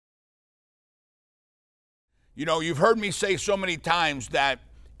You know, you've heard me say so many times that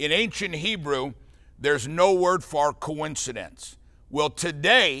in ancient Hebrew, there's no word for coincidence. Well,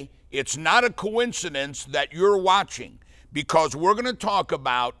 today, it's not a coincidence that you're watching, because we're going to talk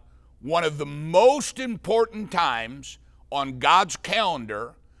about one of the most important times on God's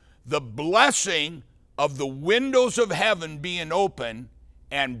calendar, the blessing of the windows of heaven being open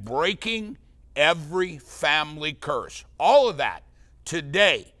and breaking every family curse. All of that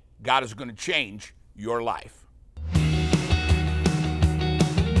today, God is going to change your life.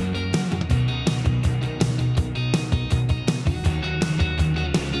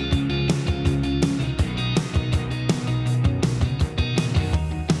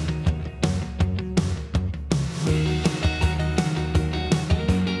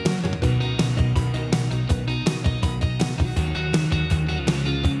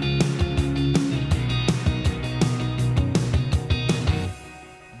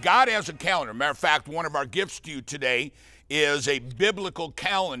 God has a calendar. Matter of fact, one of our gifts to you today is a biblical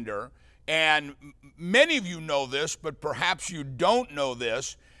calendar. And many of you know this, but perhaps you don't know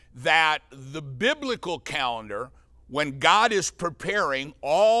this, that the biblical calendar, when God is preparing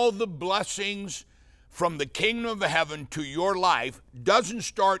all the blessings from the kingdom of heaven to your life, doesn't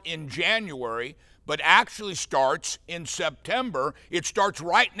start in January, but actually starts in September. It starts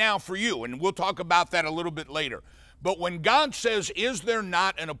right now for you, and we'll talk about that a little bit later. But when God says, is there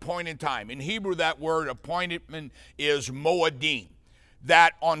not an appointed time? In Hebrew, that word appointment is moedim.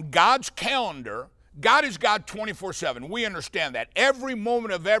 That on God's calendar, God is God 24/7. We understand that. Every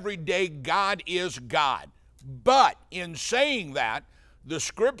moment of every day, God is God. But in saying that, the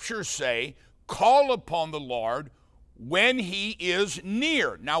scriptures say, call upon the Lord when he is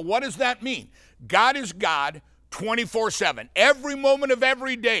near. Now, what does that mean? God is God 24/7. Every moment of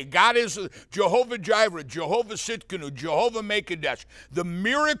every day, God is Jehovah Jireh, Jehovah Sitkanu, Jehovah Mekadesh. The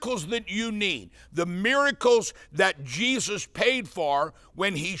miracles that you need, the miracles that Jesus paid for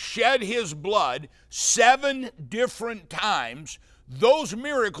when he shed his blood 7 different times, those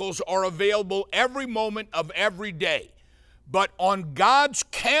miracles are available every moment of every day. But on God's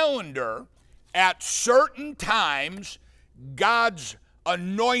calendar, at certain times, God's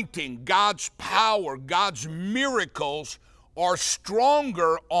anointing, God's power, God's miracles are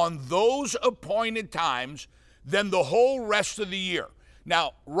stronger on those appointed times than the whole rest of the year.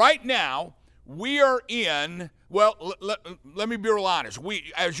 Now, right now, we are in, well, let me be real honest.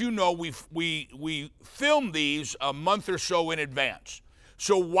 As you know, we film these a month or so in advance.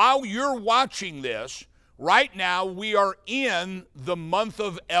 So while you're watching this, right now we are in the month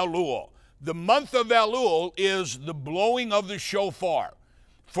of Elul. The month of Elul is the blowing of the shofar.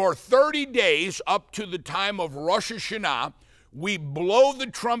 For 30 days up to the time of Rosh Hashanah, we blow the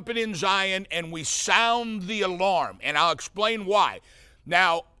trumpet in Zion and we sound the alarm. And I'll explain why.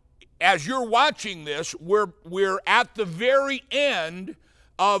 Now, as you're watching this, we're at the very end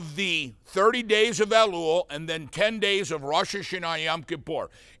of the 30 days of Elul and then 10 days of Rosh Hashanah Yom Kippur.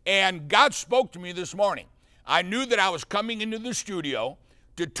 And God spoke to me this morning. I knew that I was coming into the studio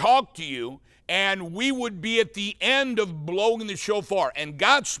to talk to you, and we would be at the end of blowing the shofar. And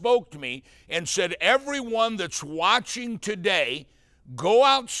God spoke to me and said, everyone that's watching today, go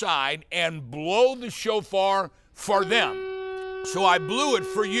outside and blow the shofar for them. So I blew it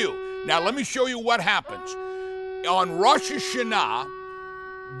for you. Now let me show you what happens. On Rosh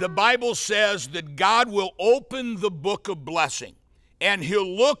Hashanah, the Bible says that God will open the book of blessing, and he'll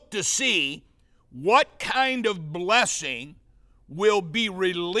look to see what kind of blessing will be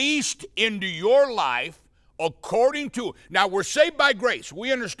released into your life according to, now we're saved by grace.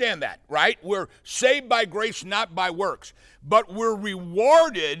 We understand that, right? We're saved by grace, not by works. But we're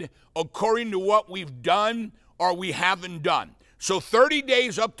rewarded according to what we've done or we haven't done. So 30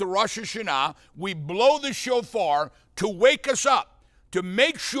 days up to Rosh Hashanah, we blow the shofar to wake us up, to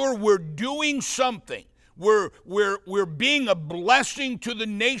make sure we're doing something. We're being a blessing to the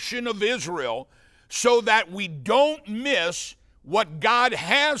nation of Israel so that we don't miss what God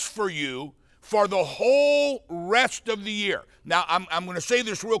has for you for the whole rest of the year. Now, I'm going to say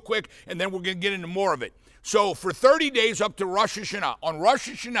this real quick, and then we're going to get into more of it. So for 30 days up to Rosh Hashanah, on Rosh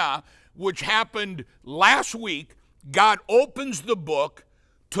Hashanah, which happened last week, God opens the book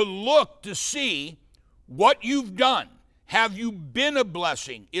to look to see what you've done. Have you been a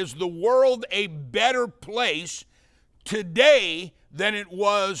blessing? Is the world a better place today than it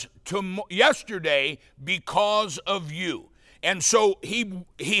was yesterday because of you? And so he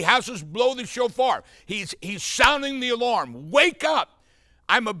has us blow the shofar. He's sounding the alarm. Wake up.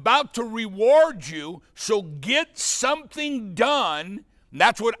 I'm about to reward you, so get something done And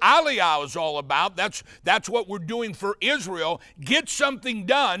that's what Aliyah is all about. That's what we're doing for Israel. Get something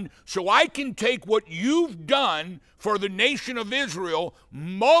done so I can take what you've done for the nation of Israel,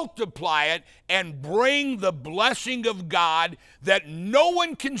 multiply it, and bring the blessing of God that no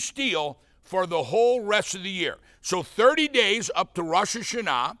one can steal for the whole rest of the year. So 30 days up to Rosh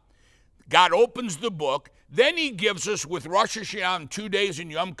Hashanah, God opens the book. Then he gives us, with Rosh Hashanah and 2 days in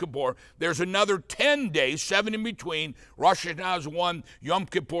Yom Kippur, there's another 10 days, 7 in between. Rosh Hashanah is 1, Yom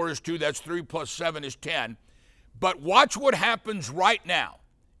Kippur is 2, that's 3 plus 7 is 10. But watch what happens right now.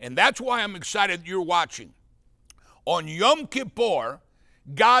 And that's why I'm excited you're watching. On Yom Kippur,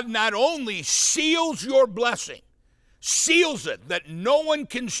 God not only seals your blessing, seals it that no one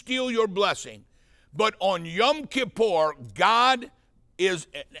can steal your blessing, but on Yom Kippur,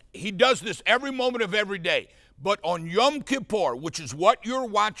 He does this every moment of every day. But on Yom Kippur, which is what you're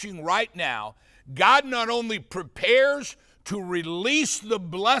watching right now, God not only prepares to release the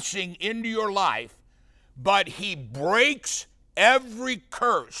blessing into your life, but he breaks every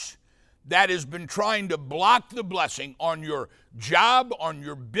curse that has been trying to block the blessing on your job, on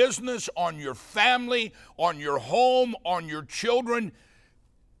your business, on your family, on your home, on your children.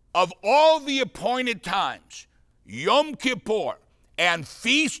 Of all the appointed times, Yom Kippur and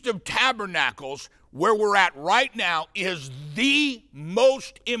Feast of Tabernacles, where we're at right now, is the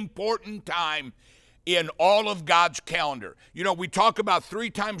most important time in all of God's calendar. You know, we talk about 3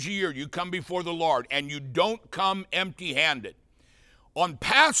 times a year you come before the Lord, and you don't come empty-handed. On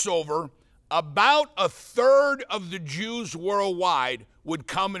Passover, about 1/3 of the Jews worldwide would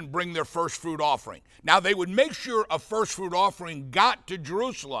come and bring their first fruit offering. Now, they would make sure a first fruit offering got to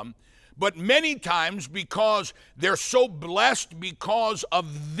Jerusalem, but many times, because they're so blessed because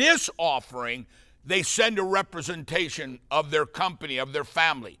of this offering, they send a representation of their company, of their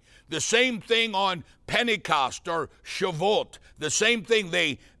family. The same thing on Pentecost or Shavuot. The same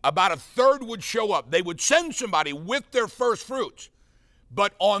thing, about 1/3 would show up. They would send somebody with their first fruits.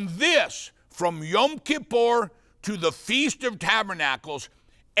 But on this, from Yom Kippur to the Feast of Tabernacles,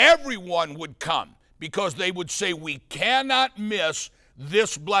 everyone would come, because they would say, we cannot miss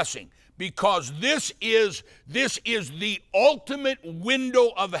this blessing, because this is the ultimate window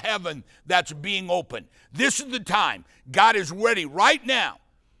of heaven that's being opened. This is the time. God is ready right now.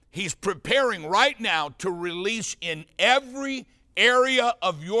 He's preparing right now to release in every area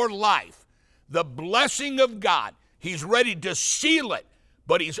of your life the blessing of God. He's ready to seal it,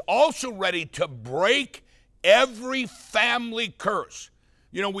 but he's also ready to break every family curse.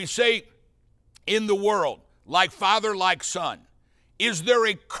 You know, we say in the world, like father, like son. Is there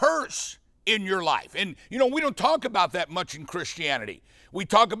a curse in your life? And, you know, we don't talk about that much in Christianity. We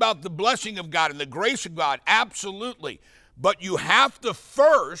talk about the blessing of God and the grace of God, absolutely. But you have to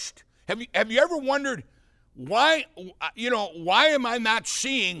first, have you ever wondered, why am I not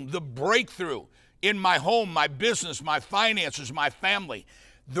seeing the breakthrough in my home, my business, my finances, my family?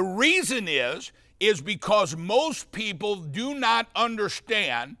 The reason is because most people do not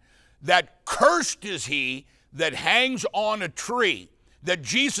understand that cursed is he that hangs on a tree, that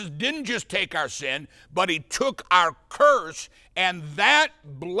Jesus didn't just take our sin, but he took our curse, and that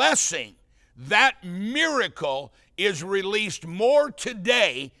blessing, that miracle is released more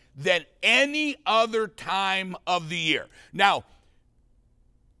today than any other time of the year. Now,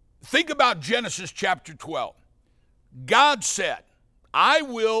 think about Genesis chapter 12. God said, I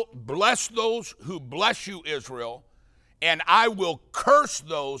will bless those who bless you, Israel, and I will curse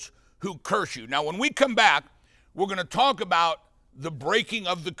those who curse you. Now, when we come back, we're going to talk about the breaking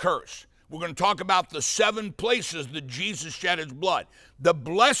of the curse. We're going to talk about the 7 places that Jesus shed his blood. The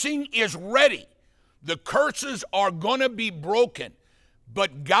blessing is ready. The curses are going to be broken.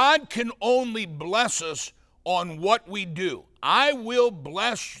 But God can only bless us on what we do. I will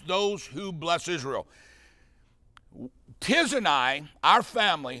bless those who bless Israel. Tiz and I, our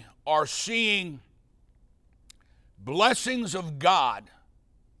family, are seeing blessings of God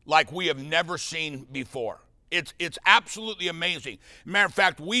like we have never seen before. It's absolutely amazing. Matter of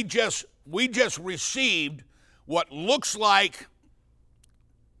fact, we just received what looks like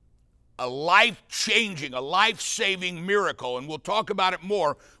a life-changing, a life-saving miracle, and we'll talk about it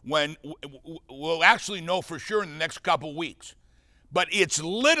more when we'll actually know for sure in the next couple weeks. But it's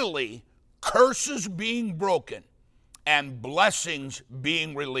literally curses being broken and blessings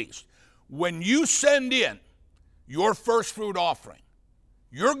being released. When you send in your first fruit offering,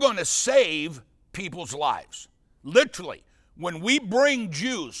 you're going to save people's lives. Literally, when we bring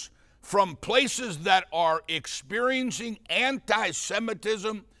Jews from places that are experiencing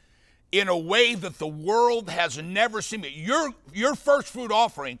anti-Semitism in a way that the world has never seen it, your first fruit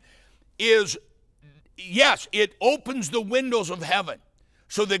offering is, yes, it opens the windows of heaven.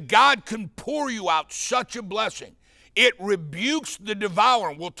 so that God can pour you out such a blessing. It rebukes the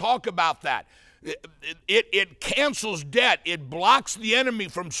devourer. We'll talk about that. It cancels debt. It blocks the enemy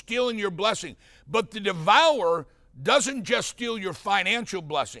from stealing your blessing. But the devourer doesn't just steal your financial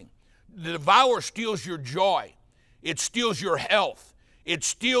blessing. The devourer steals your joy. It steals your health. It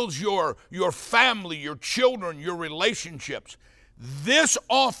steals your family, your children, your relationships. This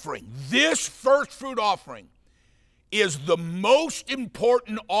offering, this first fruit offering, is the most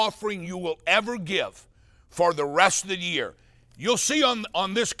important offering you will ever give for the rest of the year. You'll see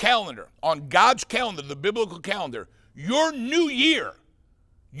on this calendar, on God's calendar, the biblical calendar, your new year.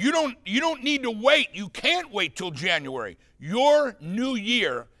 You don't need to wait. You can't wait till January. Your new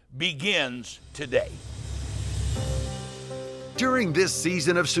year begins today. During this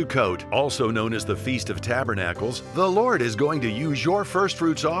season of Sukkot, also known as the Feast of Tabernacles, the Lord is going to use your first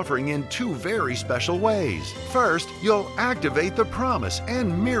fruits offering in two very special ways. First, you'll activate the promise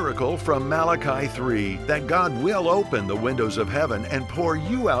and miracle from Malachi 3 that God will open the windows of heaven and pour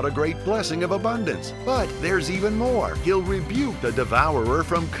you out a great blessing of abundance. But there's even more. He'll rebuke the devourer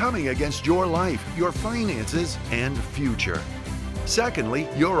from coming against your life, your finances, and future. Secondly,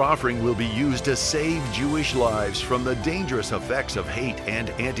 your offering will be used to save Jewish lives from the dangerous effects of hate and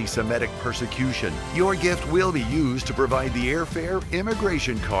anti-Semitic persecution. Your gift will be used to provide the airfare,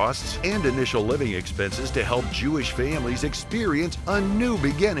 immigration costs, and initial living expenses to help Jewish families experience a new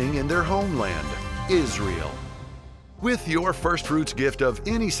beginning in their homeland, Israel. With your first fruits gift of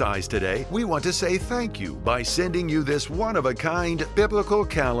any size today, we want to say thank you by sending you this one-of-a-kind biblical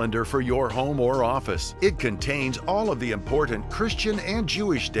calendar for your home or office. It contains all of the important Christian and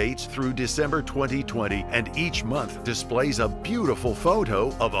Jewish dates through December 2020, and each month displays a beautiful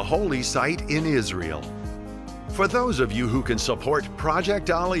photo of a holy site in Israel. For those of you who can support Project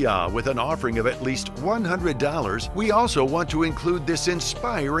Aliyah with an offering of at least $100, we also want to include this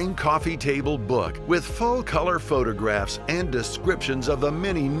inspiring coffee table book with full-color photographs and descriptions of the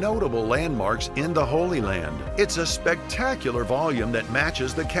many notable landmarks in the Holy Land. It's a spectacular volume that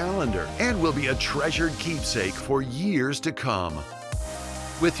matches the calendar and will be a treasured keepsake for years to come.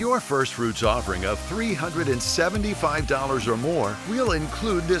 With your first fruits offering of $375 or more, we'll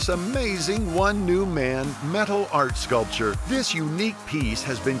include this amazing One New Man metal art sculpture. This unique piece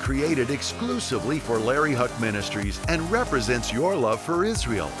has been created exclusively for Larry Huch Ministries and represents your love for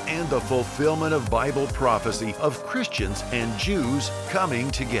Israel and the fulfillment of Bible prophecy of Christians and Jews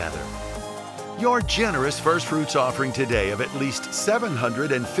coming together. Your generous first fruits offering today of at least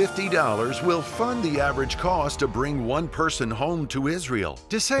 $750 will fund the average cost to bring one person home to Israel.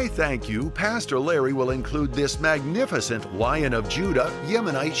 To say thank you, Pastor Larry will include this magnificent Lion of Judah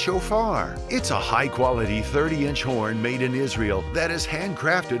Yemenite shofar. It's a high-quality 30-inch horn made in Israel that is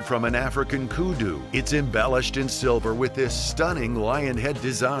handcrafted from an African kudu. It's embellished in silver with this stunning lion head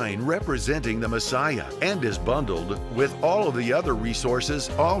design representing the Messiah and is bundled with all of the other resources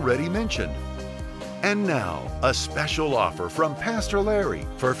already mentioned. And now, a special offer from Pastor Larry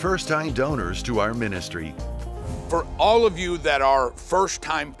for first-time donors to our ministry. For all of you that are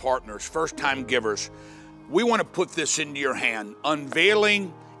first-time partners, first-time givers, we want to put this into your hand,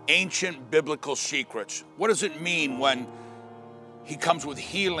 Unveiling Ancient Biblical Secrets. What does it mean when He comes with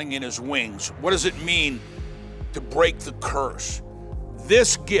healing in His wings? What does it mean to break the curse?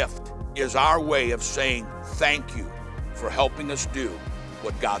 This gift is our way of saying thank you for helping us do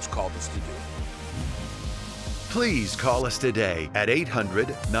what God's called us to do. Please call us today at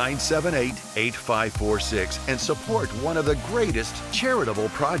 800-978-8546 and support one of the greatest charitable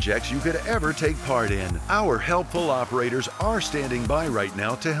projects you could ever take part in. Our helpful operators are standing by right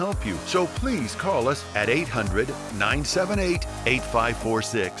now to help you, so please call us at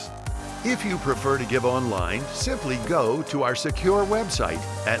 800-978-8546. If you prefer to give online, simply go to our secure website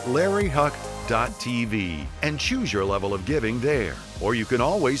at larryhuch.tv and choose your level of giving there. Or you can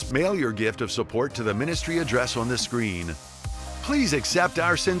always mail your gift of support to the ministry address on the screen. Please accept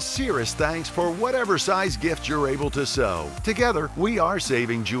our sincerest thanks for whatever size gift you're able to sow. Together, we are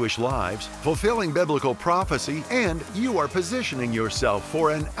saving Jewish lives, fulfilling biblical prophecy, and you are positioning yourself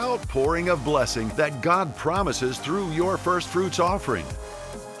for an outpouring of blessing that God promises through your first fruits offering.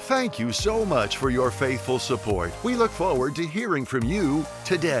 Thank you so much for your faithful support. We look forward to hearing from you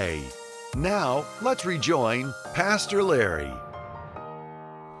today. Now, let's rejoin Pastor Larry.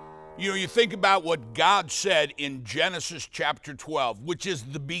 You know, you think about what God said in Genesis chapter 12, which is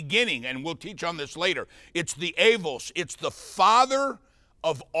the beginning, and we'll teach on this later. It's the Avos. It's the father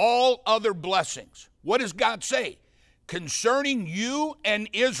of all other blessings. What does God say? Concerning you and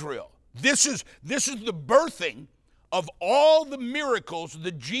Israel. This is the birthing of all the miracles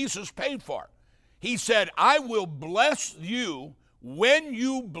that Jesus paid for. He said, I will bless you when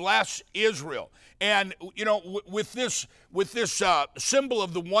you bless Israel. And, you know, with this symbol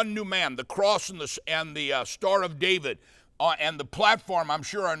of the one new man, the cross and the Star of David, and the platform, I'm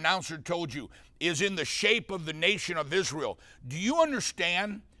sure our announcer told you, is in the shape of the nation of Israel. Do you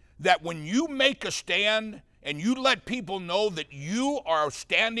understand that when you make a stand and you let people know that you are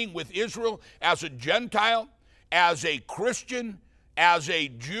standing with Israel as a Gentile, as a Christian, as a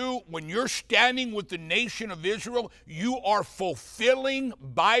Jew, when you're standing with the nation of Israel, you are fulfilling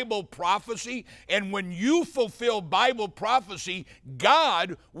Bible prophecy. And when you fulfill Bible prophecy,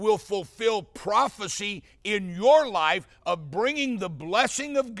 God will fulfill prophecy in your life of bringing the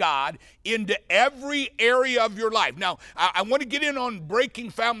blessing of God into every area of your life. Now, I want to get in on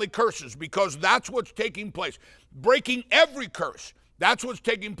breaking family curses, because that's what's taking place. Breaking every curse. That's what's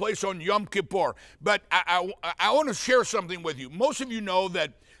taking place on Yom Kippur. But I want to share something with you. Most of you know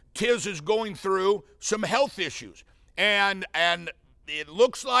that Tiz is going through some health issues. And it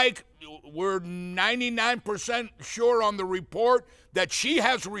looks like we're 99% sure on the report that she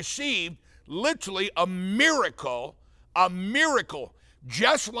has received literally a miracle,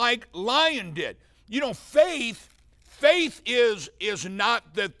 just like Lion did. You know, faith is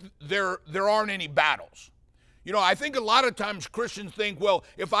not that there aren't any battles. You know, I think a lot of times Christians think, well,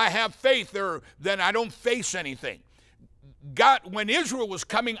 if I have faith, then I don't face anything. God, when Israel was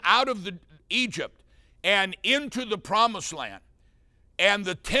coming out of Egypt and into the Promised Land, and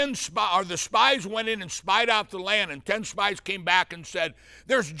the spies went in and spied out the land, and 10 spies came back and said,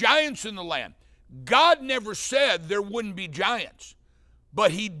 there's giants in the land. God never said there wouldn't be giants,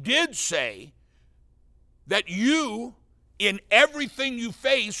 but he did say that you, in everything you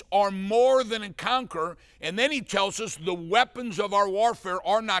face, are more than a conqueror. And then he tells us the weapons of our warfare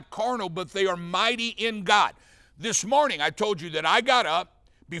are not carnal, but they are mighty in God. This morning, I told you that I got up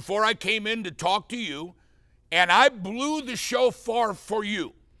before I came in to talk to you, and I blew the shofar for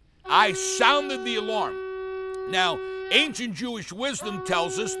you. I sounded the alarm. Now, ancient Jewish wisdom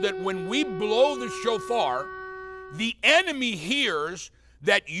tells us that when we blow the shofar, the enemy hears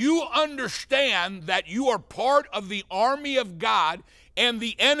that you understand that you are part of the army of God, and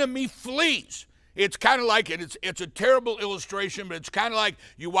the enemy flees. It's kind of like, it's a terrible illustration, but it's kind of like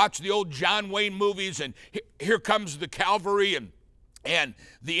you watch the old John Wayne movies, and here comes the cavalry, and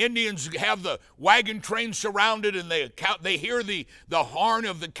the Indians have the wagon train surrounded, and they hear the horn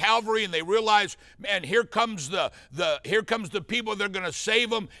of the cavalry, and they realize, man, here comes the people, they're going to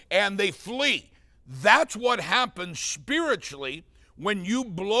save them, and they flee. That's what happens spiritually when you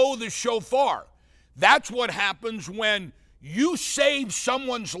blow the shofar. That's what happens when you save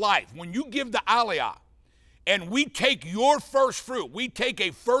someone's life, when you give the aliyah, and we take your first fruit, we take a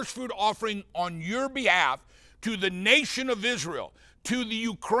first fruit offering on your behalf to the nation of Israel, to the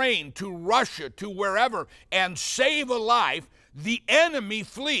Ukraine, to Russia, to wherever, and save a life, the enemy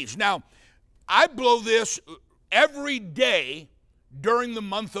flees. Now, I blow this every day during the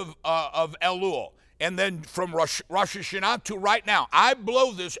month of Elul. And then from Rosh Hashanah to right now, I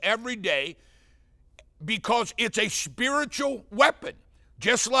blow this every day because it's a spiritual weapon.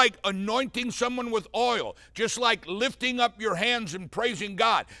 Just like anointing someone with oil, just like lifting up your hands and praising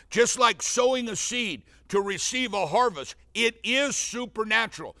God, just like sowing a seed to receive a harvest. It is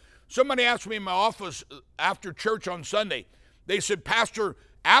supernatural. Somebody asked me in my office after church on Sunday, they said, Pastor,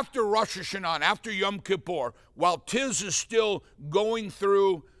 after Rosh Hashanah, after Yom Kippur, while Tiz is still going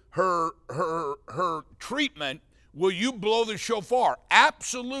through her treatment, will you blow the shofar?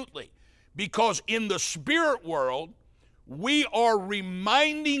 Absolutely. Because in the spirit world, we are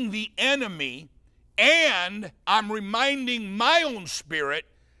reminding the enemy, and I'm reminding my own spirit,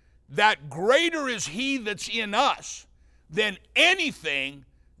 that greater is he that's in us than anything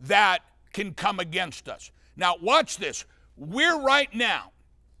that can come against us. Now watch this. We're right now,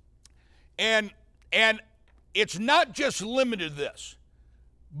 and it's not just limited to this,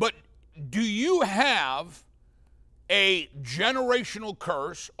 but do you have a generational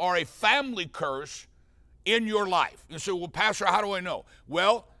curse or a family curse in your life? You say, well, Pastor, how do I know?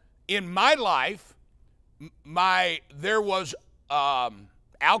 Well, in my life, there was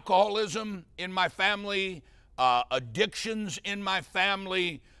alcoholism in my family, addictions in my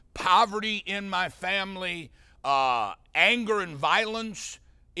family, poverty in my family, anger and violence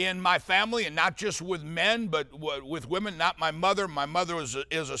in my family, and not just with men, but with women. Not my mother. My mother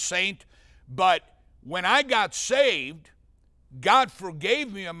is a saint. But when I got saved, God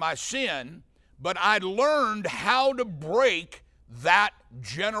forgave me of my sin, but I learned how to break that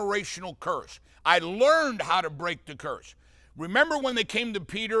generational curse. I learned how to break the curse. Remember when they came to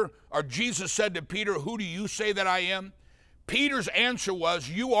Peter, or Jesus said to Peter, who do you say that I am? Peter's answer was,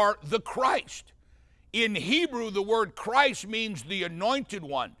 you are the Christ. In Hebrew, the word Christ means the anointed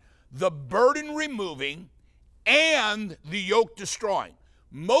one, the burden removing and the yoke destroying.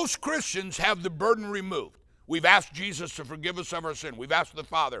 Most Christians have the burden removed. We've asked Jesus to forgive us of our sin. We've asked the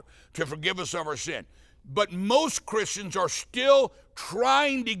Father to forgive us of our sin. But most Christians are still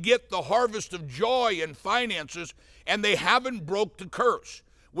trying to get the harvest of joy and finances, and they haven't broke the curse.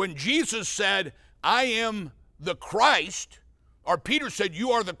 When Jesus said, I am the Christ, or Peter said,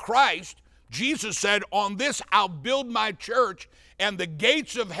 you are the Christ, Jesus said, on this I'll build my church, and the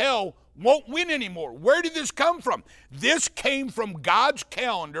gates of hell won't win anymore. Where did this come from? This came from God's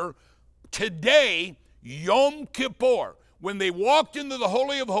calendar. Today, Yom Kippur, when they walked into the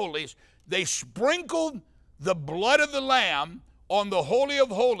Holy of Holies, they sprinkled the blood of the Lamb on the Holy of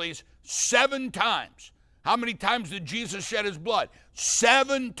Holies 7 times. How many times did Jesus shed his blood?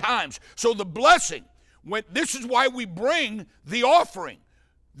 7 times. So the blessing, this is why we bring the offering.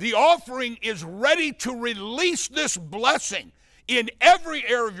 The offering is ready to release this blessing in every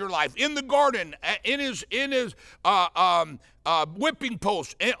area of your life, in the garden, in his whipping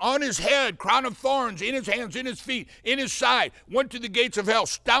post, on his head, crown of thorns, in his hands, in his feet, in his side, went to the gates of hell,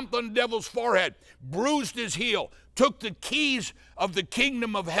 stomped on the devil's forehead, bruised his heel, took the keys of the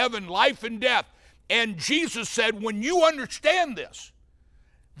kingdom of heaven, life and death. And Jesus said, when you understand this,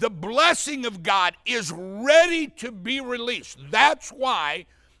 the blessing of God is ready to be released. That's why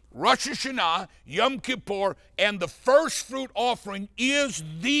Rosh Hashanah, Yom Kippur, and the first fruit offering is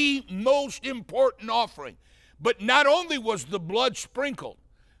the most important offering. But not only was the blood sprinkled,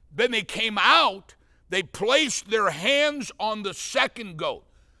 then they came out, they placed their hands on the second goat.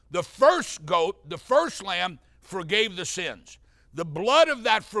 The first goat, the first lamb, forgave the sins. The blood of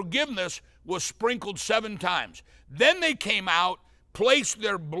that forgiveness was sprinkled 7 times. Then they came out, placed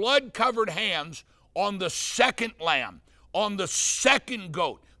their blood-covered hands on the second lamb, on the second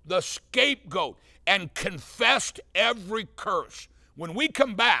goat, the scapegoat, and confessed every curse. When we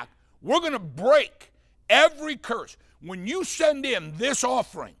come back, we're going to break every curse. When you send in this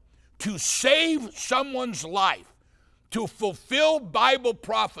offering to save someone's life, to fulfill Bible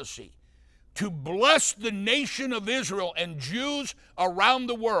prophecy, to bless the nation of Israel and Jews around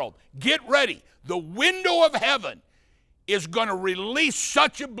the world, get ready. The window of heaven is going to release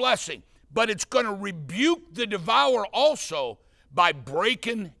such a blessing, but it's going to rebuke the devourer also by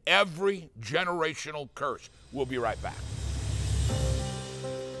breaking every generational curse. We'll be right back.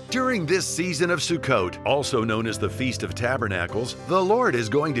 During this season of Sukkot, also known as the Feast of Tabernacles, the Lord is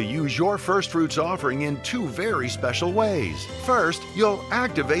going to use your first fruits offering in 2 very special ways. First, you'll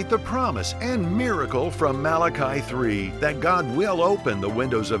activate the promise and miracle from Malachi 3 that God will open the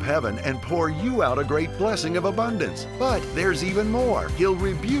windows of heaven and pour you out a great blessing of abundance. But there's even more. He'll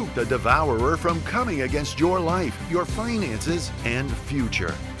rebuke the devourer from coming against your life, your finances, and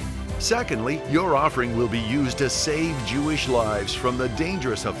future. Secondly, your offering will be used to save Jewish lives from the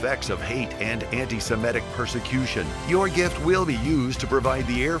dangerous effects of hate and anti-Semitic persecution. Your gift will be used to provide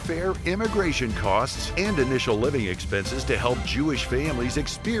the airfare, immigration costs, and initial living expenses to help Jewish families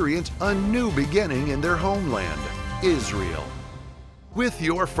experience a new beginning in their homeland, Israel. With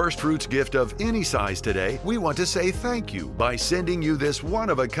your first fruits gift of any size today, we want to say thank you by sending you this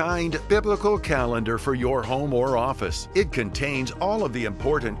one-of-a-kind biblical calendar for your home or office. It contains all of the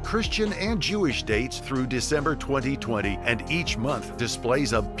important Christian and Jewish dates through December 2020, and each month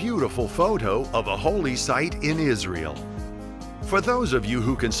displays a beautiful photo of a holy site in Israel. For those of you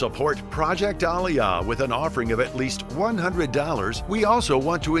who can support Project Aliyah with an offering of at least $100, we also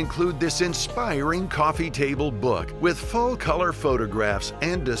want to include this inspiring coffee table book with full-color photographs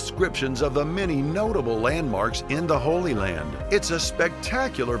and descriptions of the many notable landmarks in the Holy Land. It's a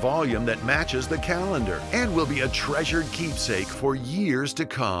spectacular volume that matches the calendar and will be a treasured keepsake for years to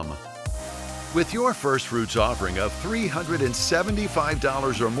come. With your first fruits offering of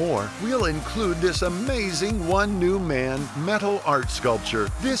 $375 or more, we'll include this amazing One New Man metal art sculpture.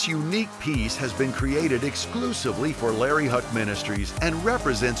 This unique piece has been created exclusively for Larry Huch Ministries and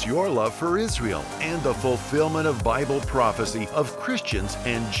represents your love for Israel and the fulfillment of Bible prophecy of Christians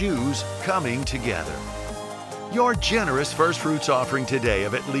and Jews coming together. Your generous first fruits offering today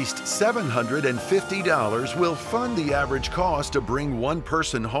of at least $750 will fund the average cost to bring one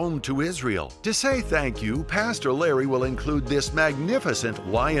person home to Israel. To say thank you, Pastor Larry will include this magnificent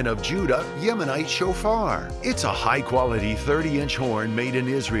Lion of Judah Yemenite shofar. It's a high-quality 30-inch horn made in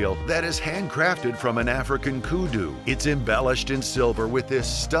Israel that is handcrafted from an African kudu. It's embellished in silver with this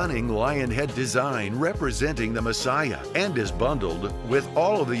stunning lion head design representing the Messiah and is bundled with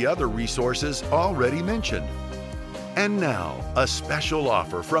all of the other resources already mentioned. And now, a special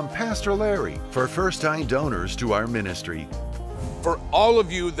offer from Pastor Larry for first-time donors to our ministry. For all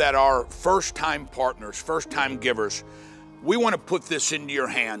of you that are first-time partners, first-time givers, we want to put this into your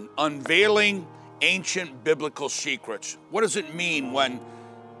hand. Unveiling ancient biblical secrets. What does it mean when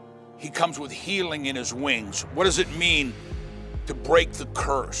he comes with healing in his wings? What does it mean to break the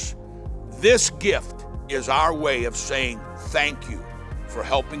curse? This gift is our way of saying thank you for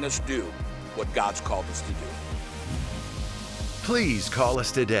helping us do what God's called us to do. Please call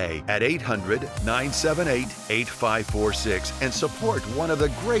us today at 800-978-8546 and support one of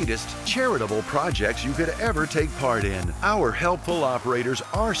the greatest charitable projects you could ever take part in. Our helpful operators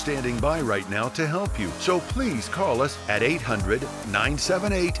are standing by right now to help you, so please call us at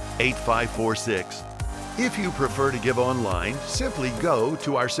 800-978-8546. If you prefer to give online, simply go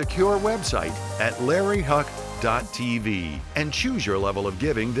to our secure website at larryhuch.tv and choose your level of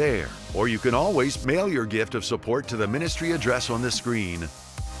giving there. Or you can always mail your gift of support to the ministry address on the screen.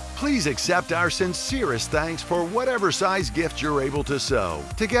 Please accept our sincerest thanks for whatever size gift you're able to sow.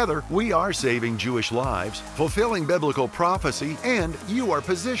 Together, we are saving Jewish lives, fulfilling biblical prophecy, and you are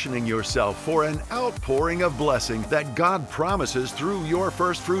positioning yourself for an outpouring of blessing that God promises through your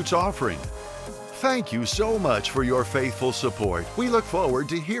first fruits offering. Thank you so much for your faithful support. We look forward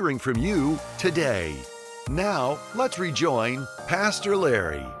to hearing from you today. Now, let's rejoin Pastor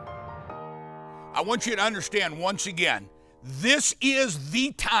Larry. I want you to understand once again, this is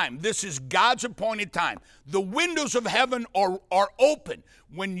the time. This is God's appointed time. The windows of heaven are open.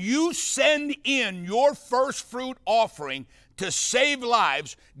 When you send in your first fruit offering to save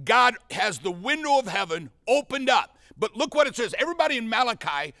lives, God has the window of heaven opened up. But look what it says. Everybody in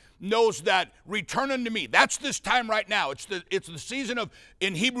Malachi knows that return unto me. That's this time right now. It's the season of,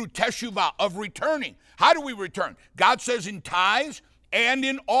 in Hebrew, teshuvah, of returning. How do we return? God says in tithes and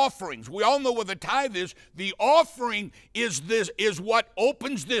in offerings. We all know what the tithe is. The offering is what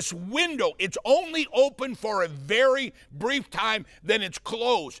opens this window. It's only open for a very brief time, then it's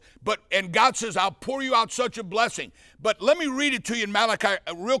closed. And God says, I'll pour you out such a blessing. But let me read it to you in Malachi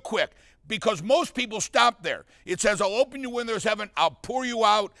real quick, because most people stop there. It says, I'll open your windows of heaven, I'll pour you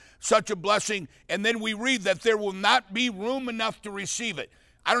out such a blessing, and then we read that there will not be room enough to receive it.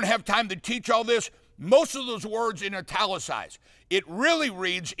 I don't have time to teach all this. Most of those words in italicized. It really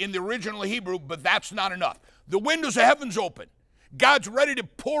reads in the original Hebrew, but that's not enough. The windows of heaven's open. God's ready to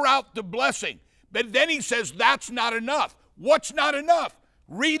pour out the blessing. But then he says that's not enough. What's not enough?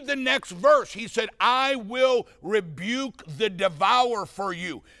 Read the next verse. He said, I will rebuke the devourer for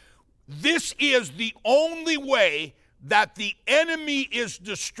you. This is the only way that the enemy is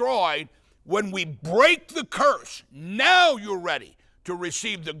destroyed, when we break the curse. Now you're ready to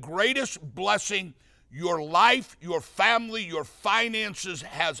receive the greatest blessing your life, your family, your finances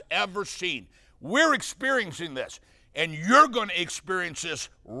has ever seen. We're experiencing this, and you're going to experience this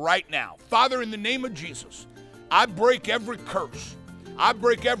right now. Father, in the name of Jesus, I break every curse. I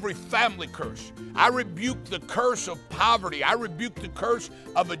break every family curse. I rebuke the curse of poverty. I rebuke the curse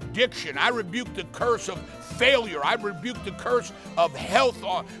of addiction. I rebuke the curse of failure. I rebuke the curse of health.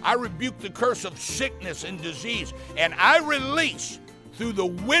 I rebuke the curse of sickness and disease. And I release through the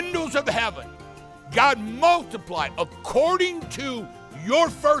windows of heaven, God, multiply according to your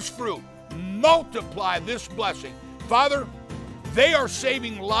first fruit. Multiply this blessing. Father, they are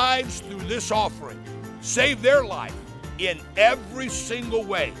saving lives through this offering. Save their life in every single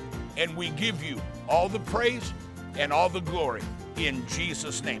way. And we give you all the praise and all the glory in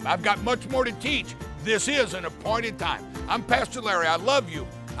Jesus' name. I've got much more to teach. This is an appointed time. I'm Pastor Larry. I love you.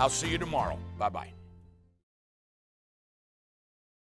 I'll see you tomorrow. Bye-bye.